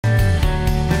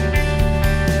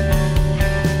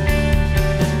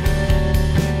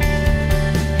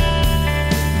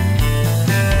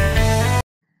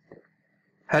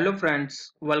Hello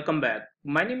friends, welcome back.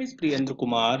 My name is Priyendra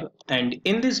Kumar and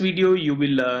in this video you will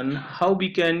learn how we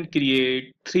can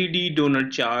create 3D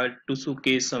donut chart to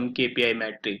showcase some KPI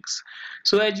metrics.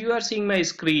 So as you are seeing my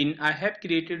screen, I have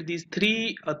created these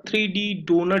 3D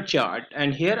donut chart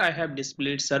and here I have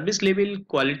displayed service level,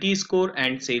 quality score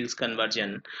and sales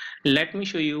conversion. Let me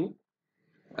show you.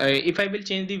 If I will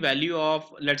change the value of,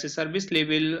 let's say, service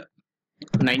level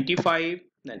 95,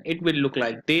 then it will look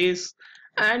like this,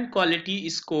 and quality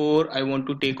score I want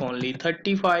to take only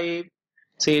 35,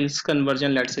 sales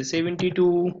conversion let's say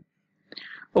 72.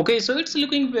 Okay, so it's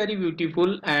looking very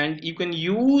beautiful and you can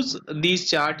use this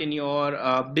chart in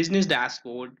your business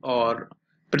dashboard or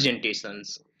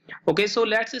presentations. Okay, so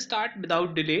let's start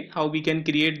without delay how we can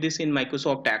create this in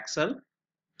Microsoft Excel.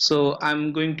 So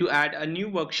I'm going to add a new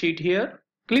worksheet here.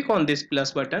 Click on this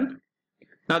plus button.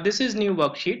 Now this is new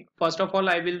worksheet. First of all,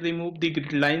 I will remove the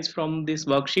grid lines from this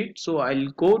worksheet. So I'll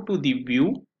go to the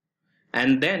view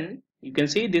and then you can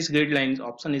see this grid lines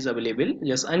option is available.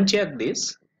 Just uncheck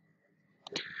this.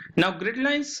 Now grid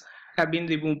lines have been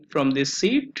removed from this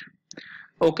sheet.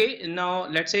 Okay, now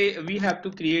let's say we have to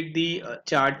create the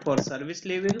chart for service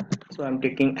level. So I'm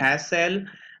taking SL.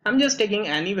 I'm just taking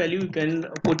any value. You can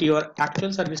put your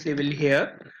actual service level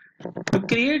here. To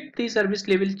create the service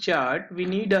level chart, we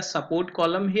need a support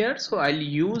column here. So I'll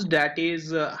use that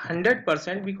is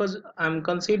 100% because I'm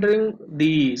considering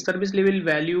the service level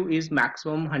value is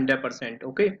maximum 100%.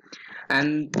 Okay,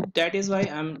 and that is why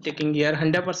I'm taking here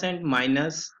 100%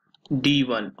 minus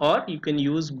D1, or you can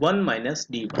use 1 minus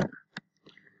D1.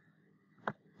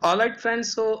 Alright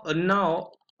friends, so now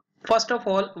first of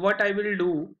all what I will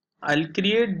do, I'll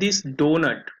create this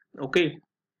donut. Okay,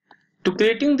 to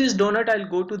creating this donut, I'll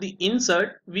go to the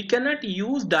insert. We cannot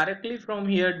use directly from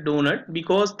here donut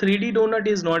because 3D donut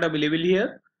is not available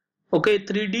here. Okay,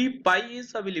 3D pie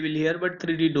is available here, but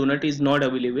 3D donut is not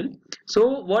available.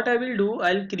 So what I will do,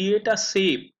 I'll create a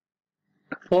shape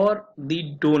for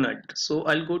the donut. So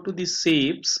I'll go to the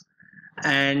shapes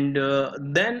and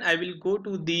then I will go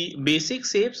to the basic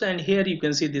shapes, and here you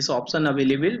can see this option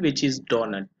available which is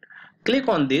donut. Click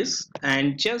on this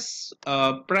and just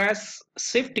press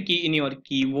shift key in your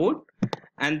keyboard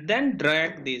and then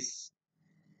drag this.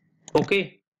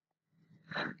 Okay,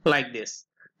 like this.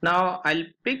 Now I'll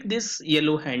pick this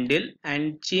yellow handle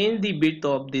and change the width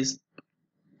of this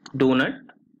donut.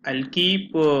 I'll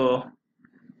keep the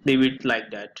width like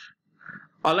that.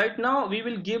 Alright, now we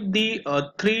will give the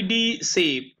 3D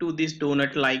shape to this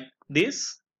donut like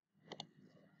this.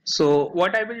 So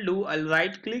what I will do, I'll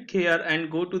right click here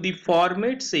and go to the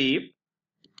format shape.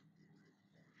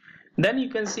 Then you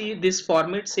can see this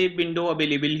format shape window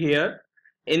available here.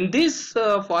 In this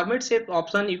format shape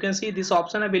option, you can see this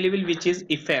option available which is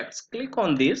effects. Click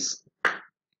on this.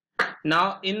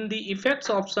 Now in the effects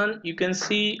option, you can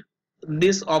see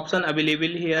this option available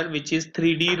here which is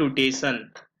 3D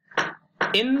rotation.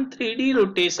 In 3D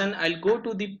rotation, I'll go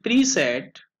to the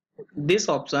preset, this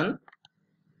option,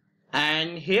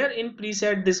 and here in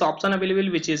preset this option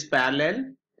available which is parallel,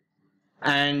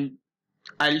 and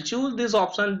I'll choose this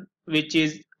option which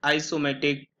is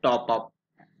isometric top up.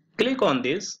 Click on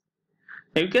this.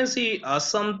 Now you can see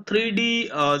some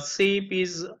 3D shape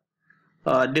is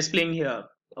displaying here.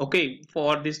 Okay,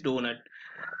 for this donut.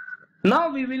 Now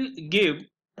we will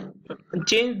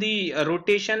change the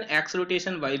rotation, X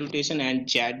rotation, Y rotation and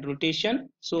Z rotation.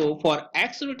 So for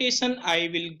X rotation I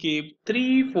will give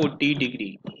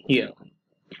 340 here,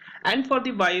 and for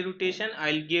the Y rotation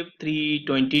I'll give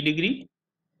 320,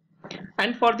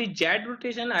 and for the Z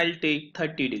rotation I'll take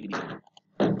 30,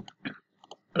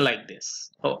 like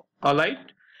this. Oh, alright.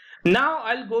 Now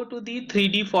I'll go to the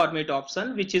 3D format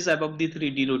option which is above the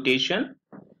 3D rotation.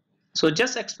 So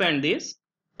just expand this.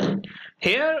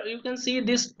 Here you can see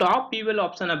this top bevel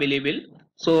option available.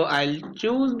 So I'll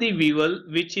choose the bevel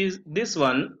which is this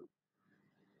one.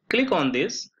 Click on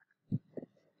this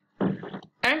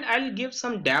and I'll give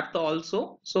some depth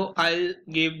also. So I'll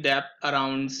give depth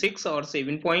around 6 or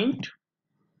 7 point.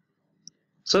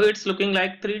 So it's looking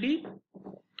like 3D.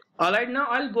 Alright, now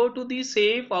I'll go to the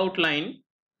save outline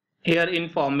here in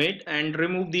format and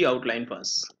remove the outline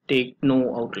first. Take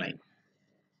no outline.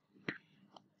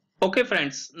 Okay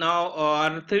friends, now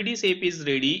our 3D shape is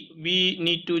ready. We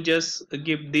need to just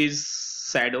give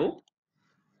this shadow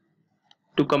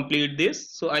to complete this.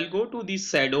 So I'll go to the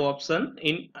shadow option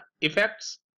in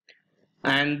effects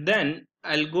and then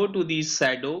I'll go to the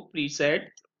shadow preset,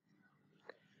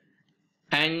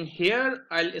 and here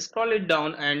I'll scroll it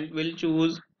down and we'll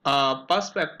choose a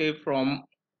perspective from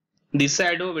the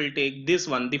shadow. Will take this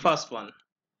one, the first one.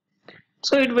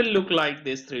 So it will look like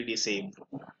this 3D shape.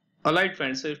 Alright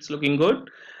friends, so it's looking good.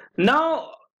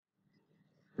 Now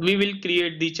we will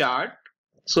create the chart.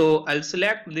 So I'll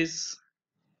select this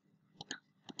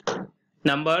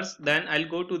numbers, then I'll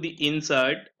go to the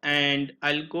insert and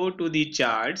I'll go to the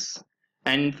charts,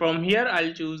 and from here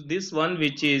I'll choose this one,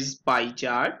 which is pie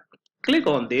chart. Click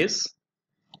on this.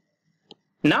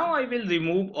 Now I will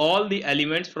remove all the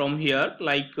elements from here,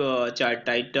 like chart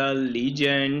title,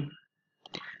 legend.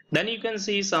 Then you can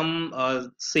see some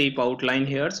shape outline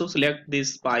here. So select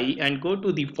this pie and go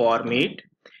to the format.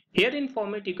 Here in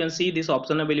format you can see this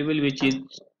option available, which is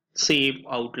shape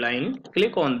outline.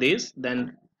 Click on this,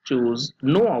 then choose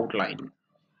no outline.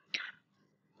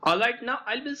 Alright, now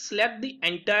I will select the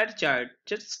entire chart.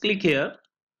 Just click here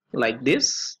like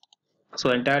this.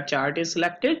 So entire chart is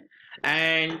selected,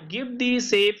 and give the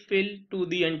shape fill to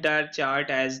the entire chart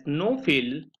as no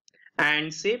fill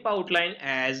and shape outline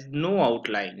as no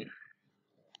outline.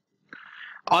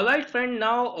 Alright friend,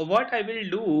 now what I will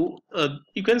do,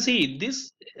 you can see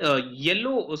this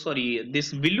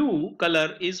this blue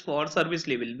color is for service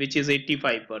level, which is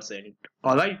 85%.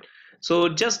 Alright, so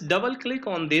just double click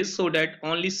on this so that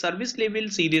only service level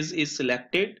series is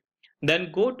selected.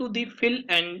 Then go to the fill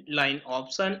and line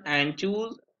option and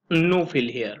choose no fill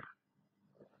here.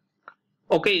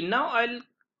 Okay, now I'll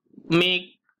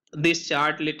make this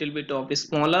chart little bit of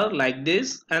smaller like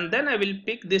this, and then I will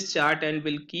pick this chart and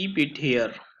will keep it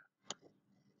here.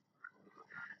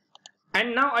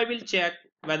 And now I will check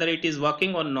whether it is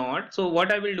working or not. So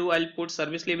what I will do, I'll put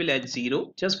service level as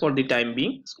 0 just for the time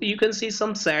being. So you can see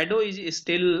some shadow is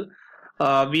still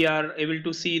we are able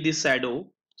to see this shadow.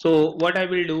 So what I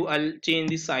will do, I'll change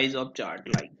the size of chart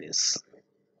like this.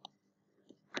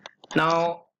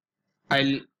 Now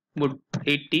I'll put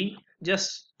 80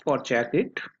 just for check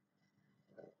it,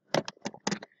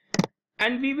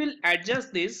 and we will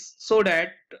adjust this so that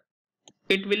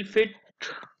it will fit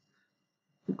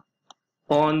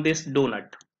on this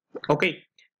donut. Okay,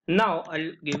 now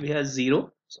I'll give here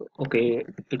 0. So okay,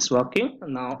 it's working.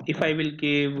 Now if I will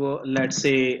give let's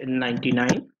say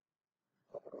 99.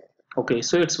 Okay,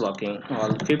 so it's working.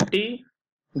 All 50.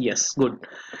 Yes, good.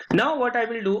 Now what I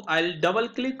will do, I'll double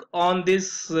click on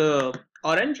this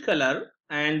orange color,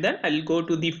 and then I'll go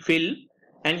to the fill,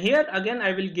 and here again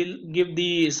I will give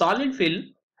the solid fill,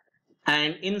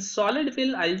 and in solid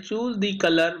fill I'll choose the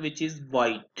color which is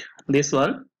white, this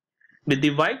one. With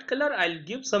the white color I'll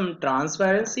give some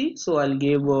transparency, so I'll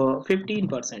give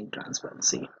 15%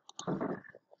 transparency.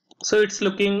 So it's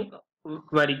looking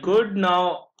very good.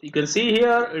 Now you can see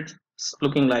here it's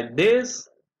looking like this.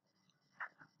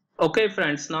 Okay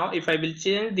friends, now if I will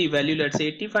change the value, let's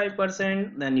say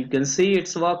 85%, then you can see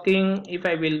it's working. If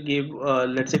I will give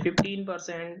let's say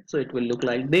 15%, so it will look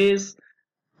like this.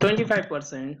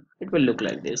 25%, it will look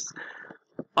like this.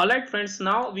 Alright friends,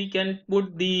 now we can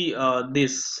put the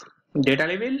this data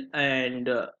level and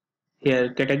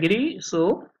here category.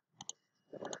 So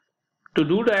to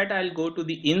do that, I'll go to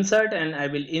the insert and I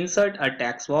will insert a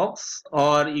text box,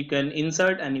 or you can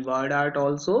insert any word art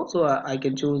also. So I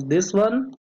can choose this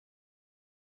one,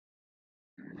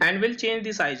 and we'll change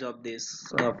the size of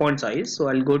this font size. So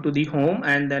I'll go to the home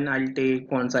and then I'll take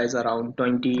font size around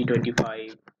 20,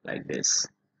 25 like this.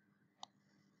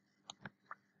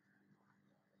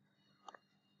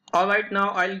 Alright, now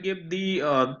I'll give the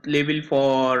label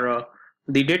for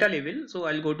the data label. So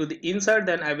I'll go to the insert,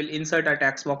 then I will insert a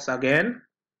text box again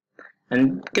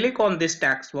and click on this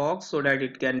text box so that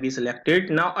it can be selected.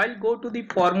 Now I'll go to the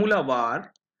formula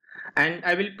bar and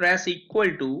I will press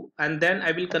equal to, and then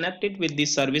I will connect it with the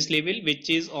service level, which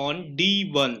is on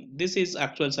D1. This is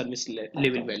actual service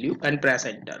level value, and press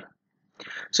enter.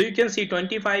 So you can see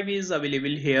 25 is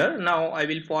available here. Now I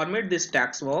will format this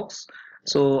text box.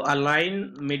 So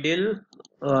align middle,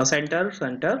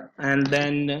 center, and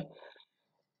then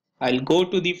I'll go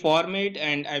to the format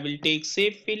and I will take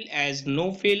shape fill as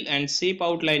no fill and shape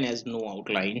outline as no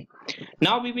outline.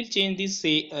 Now we will change this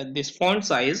this font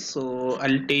size. So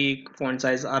I'll take font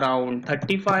size around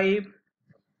 35,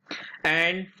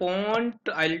 and font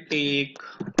I'll take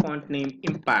font name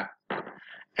impact,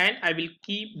 and I will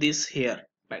keep this here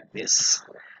like this,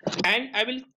 and I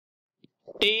will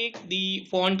take the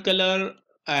font color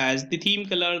as the theme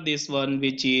color, this one,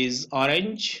 which is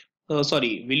orange,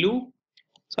 blue.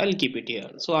 So I'll keep it here.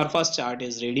 So our first chart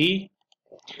is ready.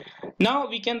 Now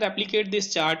we can replicate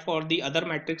this chart for the other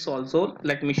metrics also.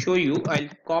 Let me show you. I'll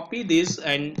copy this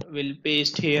and will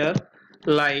paste here,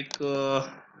 like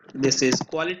this is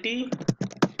quality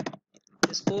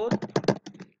score.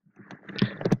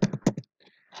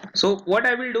 So what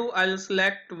I will do, I'll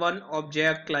select one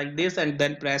object like this and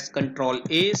then press Ctrl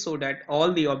A so that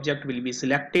all the object will be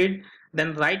selected.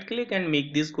 Then right click and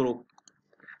make this group,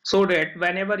 so that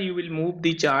whenever you will move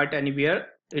the chart anywhere,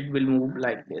 it will move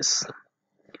like this.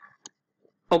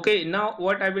 Okay, now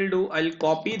what I will do, I'll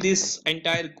copy this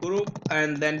entire group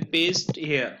and then paste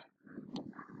here.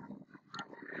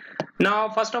 Now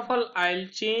first of all, I'll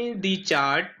change the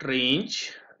chart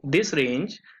range, this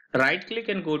range, right click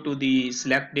and go to the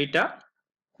select data,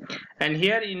 and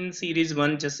here in series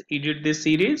 1 just edit this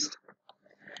series,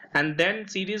 and then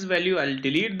series value I'll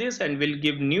delete this and will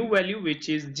give new value which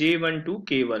is J1 to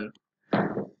K1.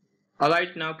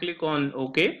 Alright, now click on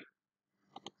OK.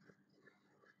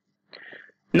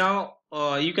 Now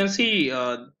you can see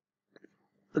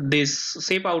this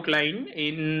shape outline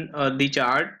in the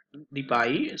chart, the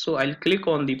pie. So I'll click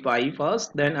on the pie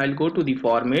first, then I'll go to the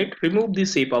format, remove the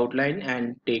shape outline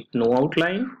and take no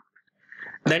outline.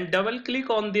 Then double click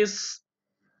on this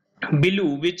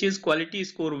below, which is quality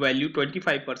score value,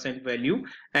 25% value,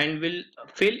 and will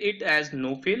fill it as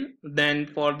no fill. Then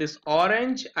for this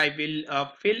orange I will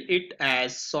fill it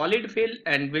as solid fill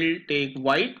and will take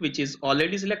white, which is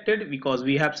already selected because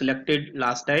we have selected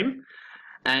last time.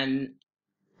 And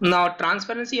now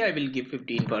transparency I will give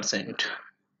 15%.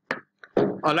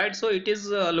 Alright, so it is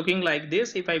looking like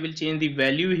this. If I will change the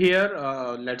value here,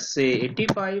 let's say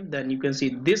 85, then you can see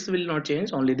this will not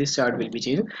change, only this chart will be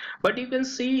changed. But you can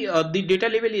see the data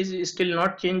level is still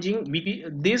not changing.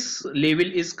 This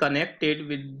level is connected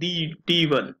with the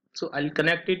D1. So I'll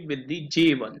connect it with the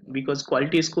J1 because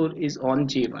quality score is on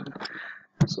J1.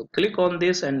 So click on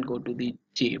this and go to the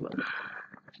J1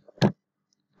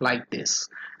 like this.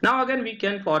 Now again we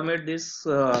can format this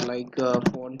like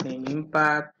font name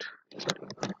impact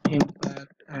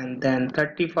and then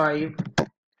 35,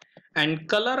 and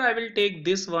color I will take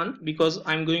this one because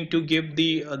I'm going to give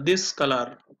the this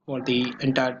color for the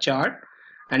entire chart.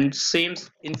 And same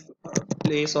in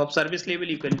place of service label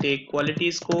you can take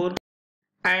quality score,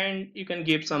 and you can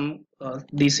give some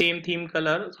the same theme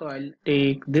color, so I'll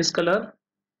take this color.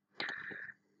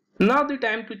 Now the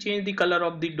time to change the color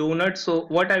of the donut. So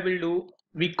what I will do,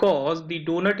 because the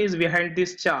donut is behind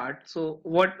this chart, so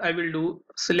what I will do,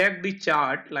 select the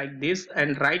chart like this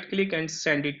and right click and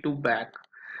send it to back.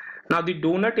 Now the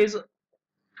donut is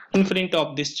in front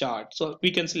of this chart, so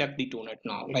we can select the donut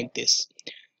now like this.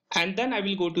 And then I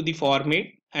will go to the format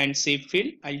and save fill.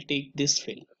 I'll take this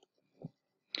fill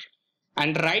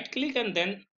and right click and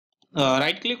then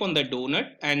right click on the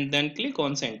donut and then click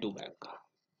on send to back.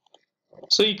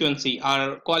 So you can see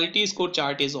our quality score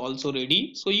chart is also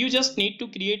ready. So you just need to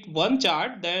create one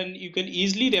chart, then you can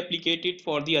easily replicate it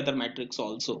for the other metrics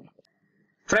also.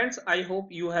 Friends, I hope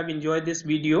you have enjoyed this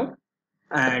video,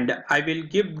 and I will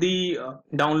give the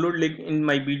download link in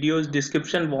my video's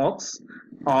description box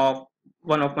of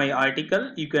one of my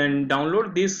article. You can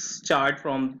download this chart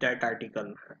from that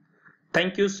article.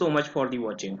 Thank you so much for the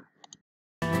watching.